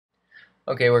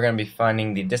Okay, we're going to be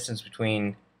finding the distance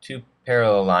between two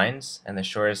parallel lines, and the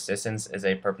shortest distance is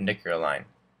a perpendicular line.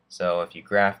 So if you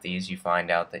graph these, you find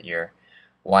out that your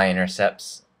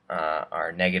y-intercepts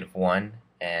are -1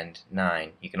 and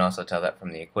 9. You can also tell that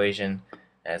from the equation,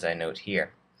 as I note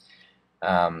here.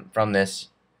 From this,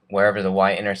 wherever the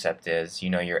y-intercept is, you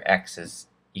know your x is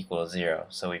equal to 0.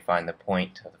 So we find the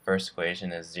point of the first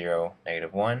equation is 0,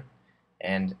 -1,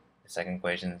 and the second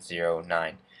equation is 0,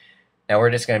 9. Now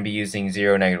we're just going to be using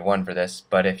 0, -1 for this,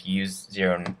 but if you use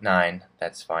 0, 9,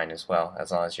 that's fine as well,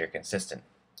 as long as you're consistent.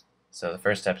 So the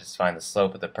first step is to find the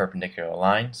slope of the perpendicular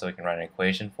line, so we can write an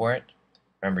equation for it.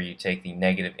 Remember, you take the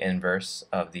negative inverse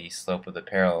of the slope of the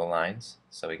parallel lines,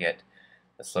 so we get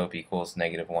the slope equals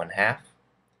 -1/2.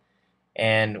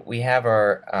 And we have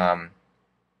our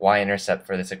y-intercept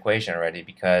for this equation already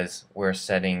because we're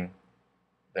setting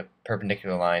the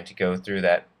perpendicular line to go through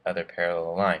that other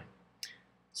parallel line.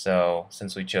 So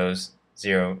since we chose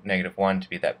 0, -1 to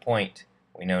be that point,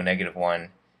 we know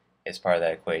 -1 is part of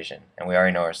that equation, and we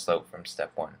already know our slope from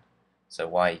step 1. So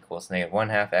y equals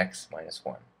 -1/2 x minus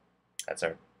 1. That's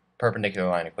our perpendicular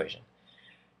line equation.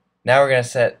 Now we're going to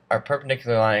set our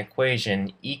perpendicular line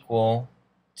equation equal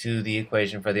to the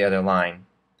equation for the other line,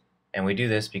 and we do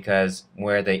this because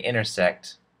where they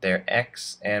intersect, their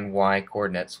x and y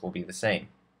coordinates will be the same.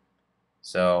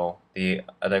 So the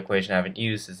other equation I haven't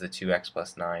used is the 2x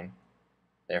plus 9.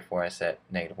 Therefore I set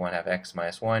 -1/2 x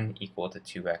minus 1 equal to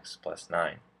 2x plus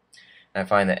 9. And I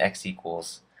find that x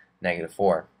equals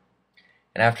 -4.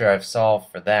 And after I've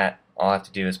solved for that, all I have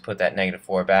to do is put that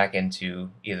 -4 back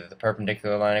into either the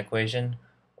perpendicular line equation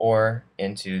or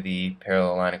into the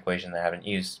parallel line equation that I haven't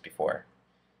used before.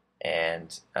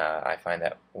 And I find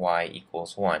that y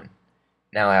equals 1.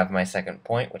 Now I have my second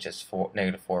point, which is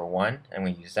 -4, 1, and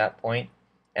we use that point.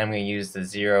 And I'm going to use the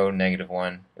 0,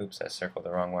 -1, oops, I circled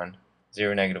the wrong one,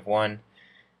 0, -1,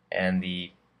 and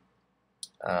the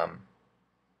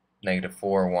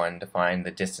 -4, 1 to find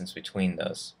the distance between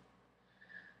those.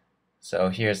 So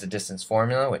here's the distance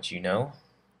formula, which you know,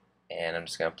 and I'm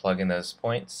just going to plug in those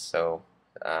points. So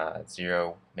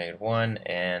 0, -1,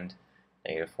 and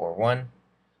 -4, 1,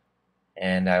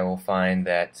 and I will find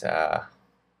that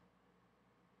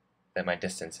that my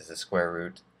distance is the square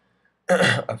root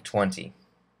of 20.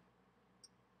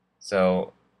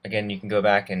 So again, you can go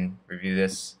back and review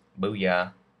this,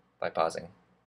 booyah, by pausing.